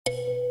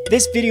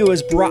This video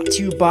is brought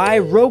to you by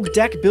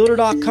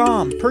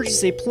Roguedeckbuilder.com.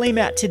 Purchase a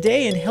playmat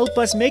today and help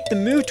us make the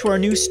move to our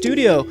new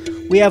studio.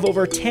 We have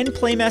over 10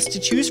 playmats to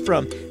choose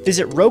from.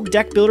 Visit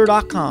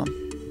Roguedeckbuilder.com.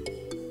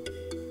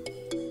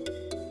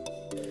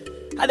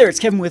 Hi there, it's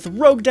Kevin with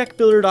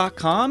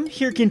Roguedeckbuilder.com.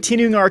 Here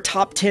continuing our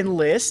top 10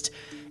 list.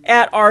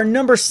 At our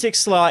number 6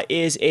 slot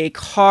is a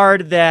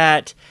card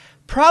that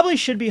probably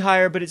should be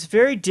higher, but it's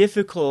very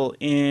difficult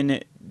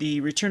in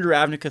the Return to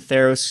Ravnica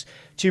Theros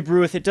to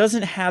brew with. It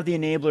doesn't have the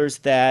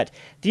enablers that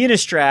the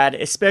Innistrad,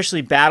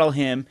 especially Battle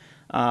Hymn.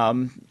 I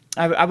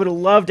would have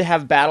loved to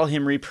have Battle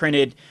Hymn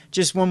reprinted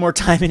just one more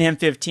time in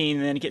M15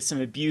 and then get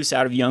some abuse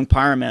out of Young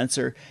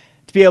Pyromancer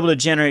to be able to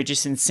generate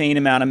just insane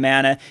amount of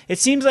mana. It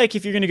seems like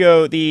if you're going to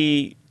go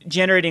the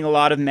generating a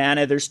lot of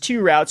mana, there's two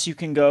routes you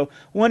can go.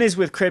 One is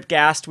with Crypt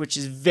Ghast, which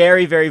is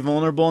very, very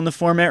vulnerable in the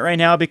format right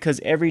now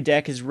because every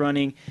deck is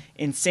running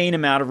insane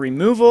amount of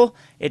removal.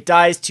 It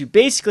dies to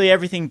basically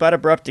everything but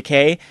Abrupt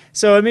Decay.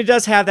 So, I mean, it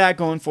does have that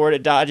going for it.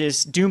 It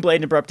dodges Doomblade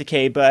and Abrupt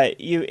Decay, but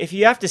if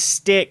you have to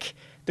stick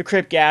the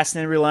Crypt Ghast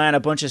and then rely on a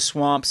bunch of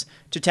swamps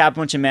to tap a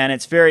bunch of mana,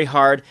 it's very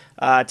hard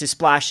to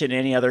splash it in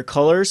any other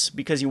colors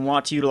because you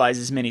want to utilize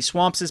as many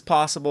swamps as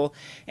possible.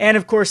 And,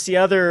 of course, the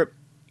other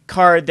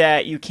card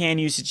that you can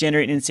use to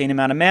generate an insane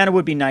amount of mana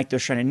would be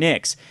Nykthos Shrine of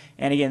Nyx.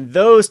 And again,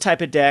 those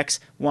type of decks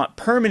want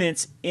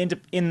permanence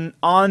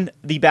on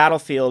the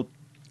battlefield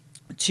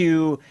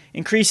to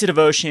increase the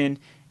devotion,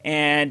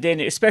 and then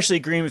especially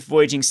green with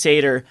Voyaging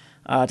Satyr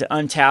to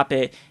untap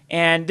it.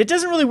 And it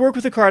doesn't really work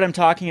with the card I'm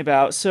talking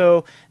about.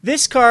 So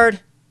this card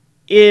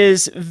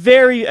is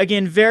very,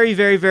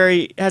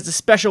 has a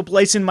special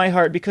place in my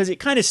heart because it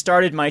kind of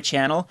started my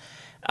channel.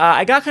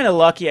 I got kind of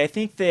lucky. I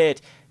think that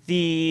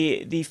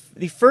the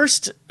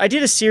first, I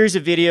did a series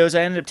of videos.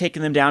 I ended up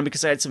taking them down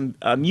because I had some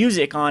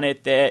music on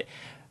it that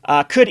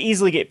could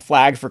easily get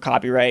flagged for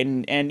copyright.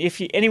 And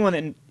if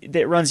anyone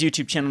that runs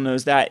YouTube channel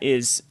knows that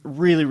is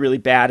really, really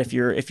bad if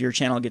your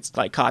channel gets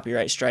like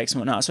copyright strikes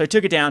and whatnot. So I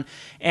took it down,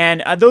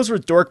 and those were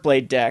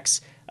Dorkblade decks.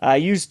 I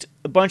used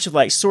a bunch of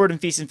like Sword and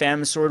Feast and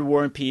Famine, Sword,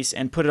 War and Peace,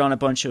 and put it on a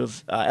bunch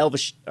of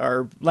Elvish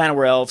or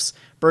Llanowar Elves,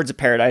 Birds of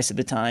Paradise at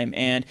the time.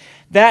 And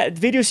that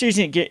video series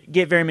didn't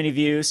get very many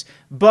views.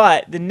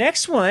 But the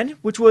next one,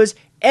 which was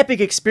Epic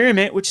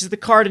Experiment, which is the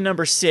card in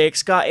number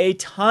 6, got a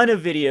ton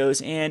of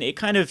videos, and it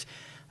kind of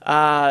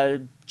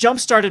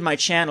jump-started my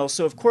channel.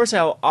 So of course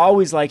I'll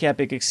always like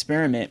Epic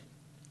Experiment.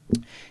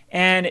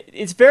 And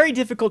it's very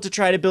difficult to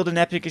try to build an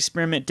Epic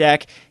Experiment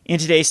deck in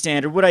today's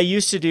standard. What I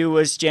used to do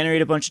was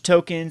generate a bunch of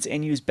tokens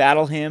and use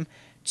Battle Hymn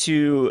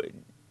to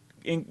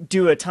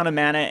do a ton of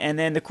mana. And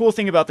then the cool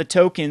thing about the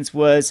tokens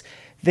was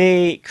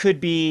they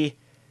could be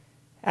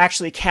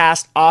actually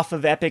cast off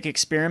of Epic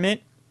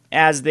Experiment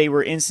as they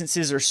were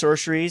instances or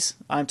sorceries.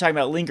 I'm talking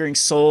about Lingering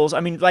Souls.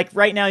 I mean, like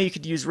right now you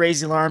could use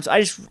Raise the Alarms.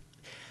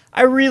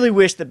 I really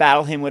wish the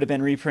Battle Hymn would have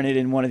been reprinted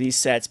in one of these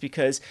sets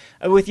because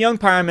with Young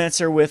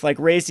Pyromancer, with like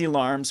Raise the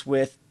Alarms,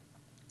 with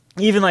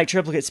even like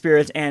Triplicate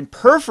Spirits and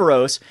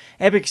Perforos,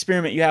 Epic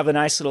Experiment, you have a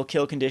nice little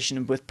kill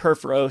condition with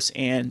Perforos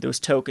and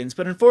those tokens.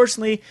 But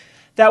unfortunately,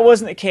 that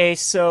wasn't the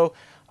case, so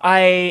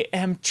I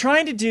am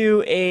trying to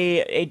do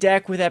a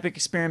deck with Epic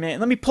Experiment. And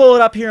let me pull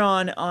it up here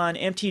on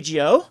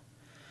MTGO.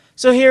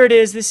 So here it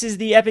is. This is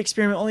the Epic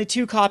Experiment, only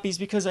 2 copies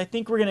because I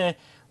think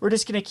we're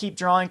just going to keep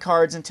drawing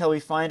cards until we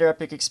find our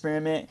Epic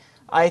Experiment.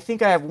 I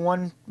think I have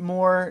one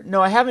more.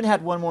 No, I haven't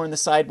had one more in the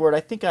sideboard. I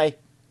think I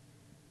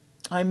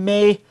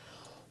may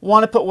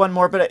want to put one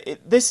more, but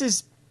this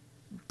is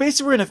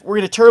basically we're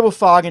gonna Turbo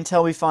Fog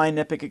until we find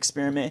Epic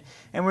Experiment,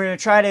 and we're gonna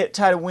try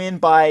to win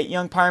by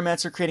Young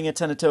Pyromancer creating a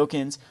ton of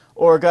tokens,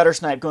 or Gutter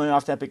Snipe going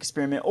off the Epic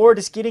Experiment, or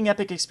just getting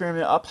Epic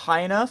Experiment up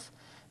high enough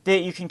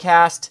that you can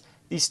cast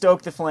the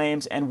Stoke the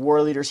Flames and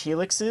War Leader's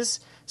Helixes.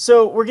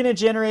 So we're going to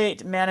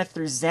generate mana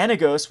through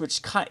Xenagos,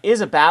 which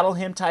is a Battle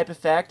Hymn type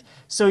effect.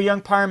 So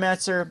Young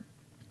Pyromancer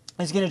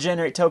is going to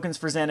generate tokens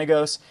for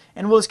Xenagos,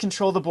 and we'll just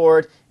control the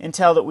board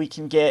until that we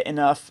can get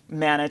enough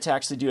mana to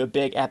actually do a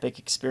big Epic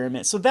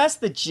Experiment. So that's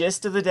the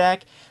gist of the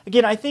deck.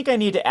 Again, I think I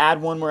need to add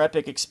one more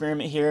Epic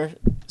Experiment here.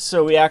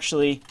 So we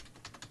actually...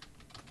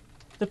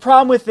 The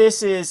problem with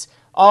this is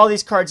all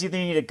these cards either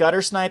need a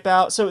Gutter Snipe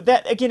out. So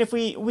that, again, if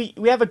we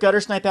have a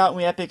Gutter Snipe out and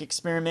we Epic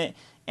Experiment,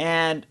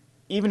 and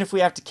even if we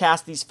have to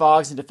cast these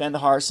fogs and defend the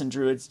Hearths and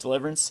Druid's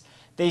Deliverance,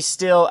 they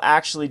still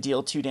actually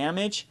deal 2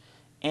 damage.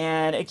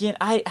 And again,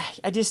 I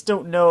just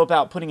don't know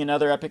about putting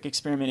another Epic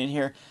Experiment in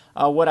here.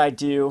 What I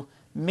do,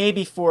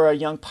 maybe for a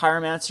Young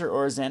Pyromancer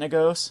or a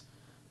Xenagos.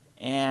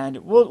 And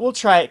we'll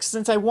try it.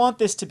 Since I want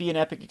this to be an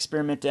Epic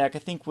Experiment deck, I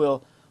think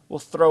we'll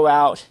throw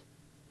out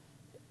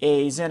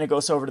a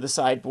Xenagos over to the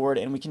sideboard,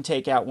 and we can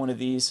take out one of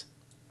these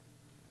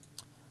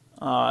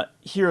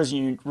Heroes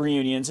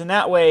Reunions. And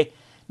that way,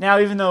 now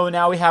even though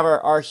now we have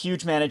our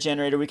huge mana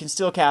generator, we can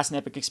still cast an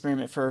Epic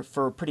Experiment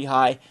for pretty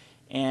high.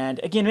 And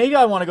again, maybe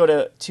I want to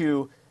go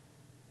to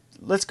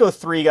let's go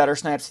 3 Gutter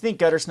Snipes. I think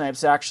Gutter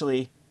Snipes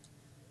actually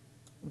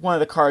one of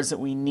the cards that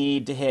we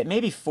need to hit.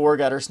 Maybe 4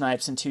 Gutter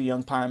Snipes and 2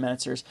 Young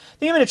Pyromancers. I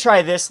think I'm going to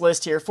try this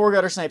list here. 4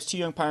 Gutter Snipes, 2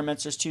 Young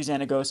Pyromancers, 2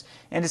 Xanagos,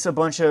 and just a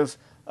bunch of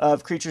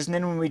creatures. And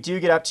then when we do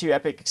get up to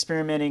Epic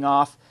Experimenting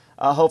off,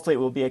 hopefully it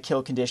will be a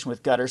kill condition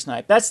with Gutter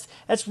Snipe. That's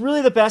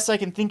really the best I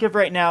can think of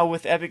right now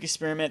with Epic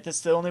Experiment.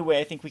 That's the only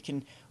way I think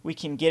we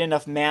can get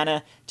enough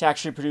mana to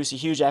actually produce a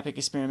huge Epic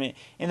Experiment.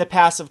 In the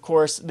past, of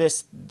course,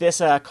 this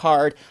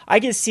card, I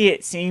can see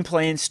it seeing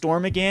play in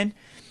Storm again.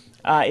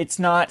 It's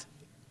not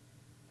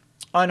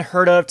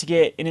unheard of to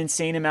get an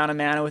insane amount of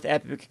mana with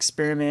Epic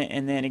Experiment,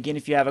 and then again,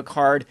 if you have a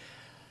card,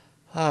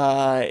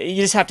 you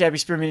just have to have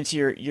Experiment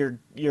into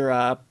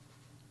your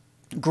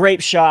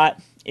Grape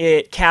Shot.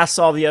 It casts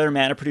all the other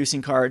mana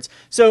producing cards.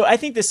 So I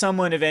think that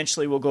someone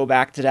eventually will go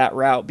back to that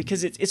route,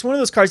 because it's one of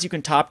those cards you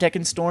can top deck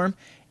in Storm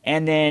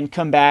and then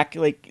come back.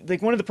 Like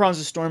one of the problems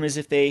with Storm is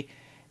if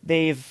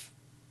they've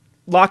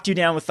locked you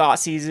down with Thought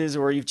Seizes,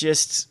 or you've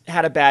just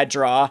had a bad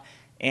draw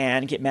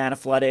and get mana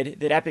flooded,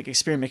 that Epic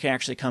Experiment can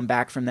actually come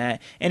back from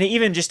that. And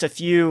even just a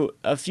few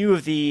of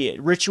the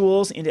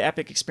rituals into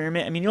Epic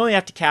Experiment, I mean, you only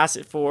have to cast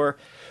it for,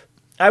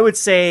 I would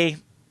say,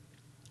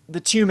 the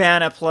 2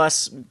 mana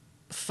plus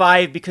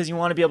 5, because you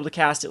want to be able to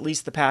cast at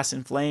least the Pass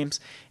in Flames,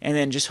 and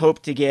then just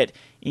hope to get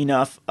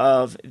enough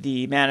of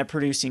the mana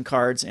producing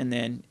cards,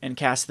 and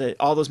cast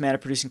all those mana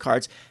producing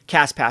cards,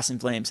 cast Pass in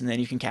Flames, and then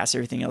you can cast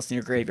everything else in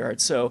your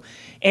graveyard. So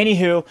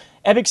anywho,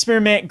 Epic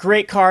Experiment,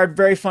 great card,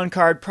 very fun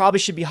card, probably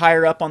should be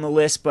higher up on the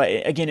list, but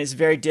again, it's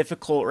very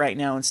difficult right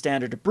now in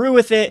Standard to brew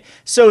with it,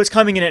 so it's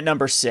coming in at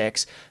number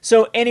 6.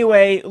 So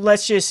anyway,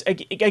 let's just,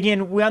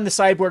 again, we on the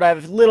sideboard I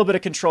have a little bit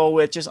of control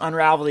with just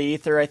Unravel the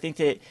Aether. I think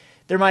that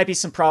there might be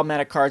some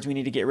problematic cards we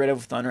need to get rid of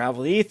with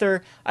Unravel the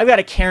Aether. I've got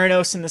a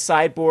Keranos in the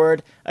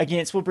sideboard.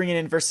 Against, we'll bring it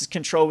in versus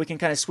control. We can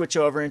kind of switch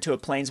over into a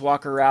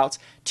Planeswalker route.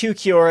 2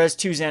 Kioras,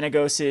 2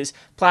 Xanagoses,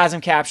 Plasm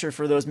Capture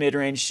for those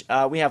mid-range.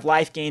 We have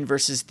Life Gain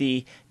versus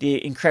the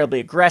incredibly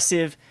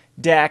aggressive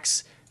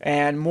decks,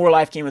 and more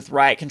life gain with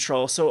Riot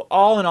Control. So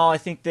all in all, I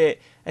think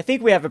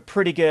we have a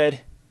pretty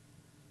good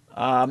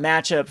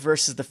matchup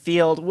versus the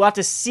field. We'll have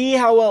to see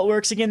how well it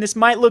works. Again, this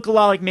might look a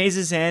lot like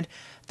Maze's End.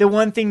 The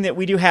one thing that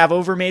we do have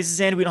over Maze's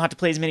End, we don't have to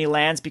play as many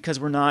lands because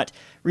we're not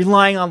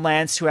relying on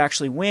lands to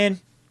actually win.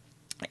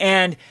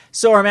 And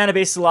so our mana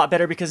base is a lot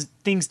better because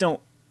things don't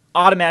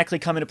automatically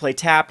come into play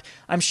tapped.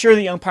 I'm sure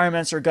the Young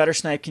Pyromancer or Gutter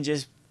Snipe can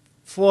just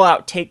full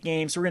out take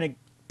games. We're going to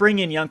bring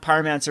in Young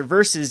Pyromancer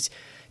versus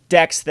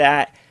decks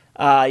that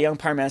Young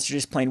Pyromancer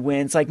just plain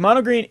wins. Like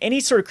Mono Green, any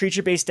sort of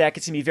creature-based deck,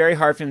 it's going to be very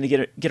hard for him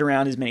to get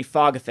around as many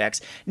fog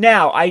effects.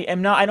 Now, I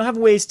don't have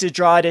ways to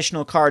draw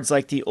additional cards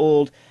like the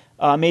old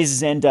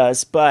Maze's End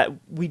does, but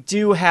we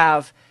do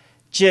have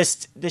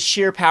just the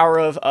sheer power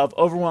of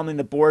overwhelming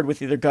the board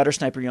with either Gutter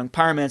Snipe or Young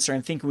Pyromancer,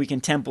 and think we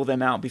can temple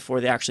them out before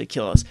they actually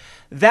kill us.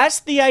 That's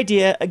the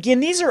idea.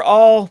 Again, these are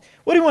all,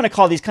 what do you want to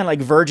call these, kind of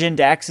like virgin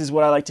decks is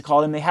what I like to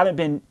call them. They haven't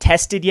been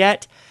tested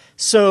yet.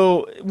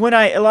 So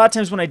a lot of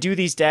times when I do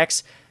these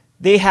decks,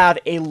 they have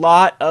a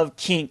lot of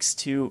kinks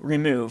to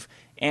remove.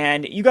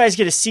 And you guys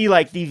get to see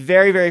like the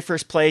very, very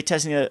first play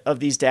testing of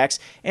these decks.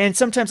 And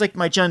sometimes like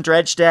my Jund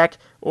Dredge deck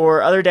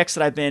or other decks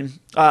that I've been,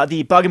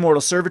 the Bug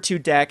Immortal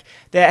Servitude deck,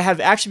 that have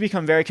actually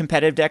become very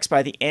competitive decks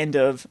by the end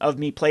of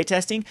me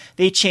playtesting.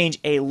 They change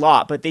a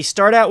lot, but they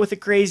start out with a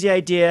crazy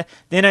idea.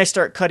 Then I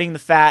start cutting the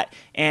fat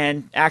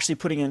and actually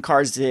putting in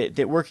cards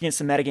that work against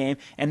the metagame.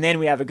 And then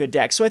we have a good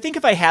deck. So I think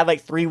if I had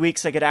like 3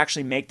 weeks, I could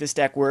actually make this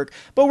deck work.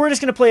 But we're just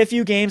going to play a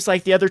few games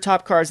like the other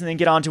top cards and then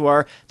get on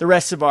to the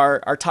rest of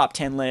our top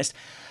 10 list.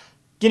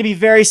 Going to be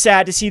very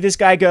sad to see this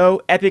guy go.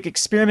 Epic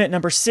Experiment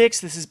number 6.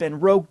 This has been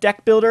Rogue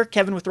Deck Builder.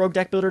 Kevin with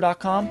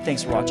Roguedeckbuilder.com.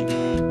 Thanks for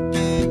watching.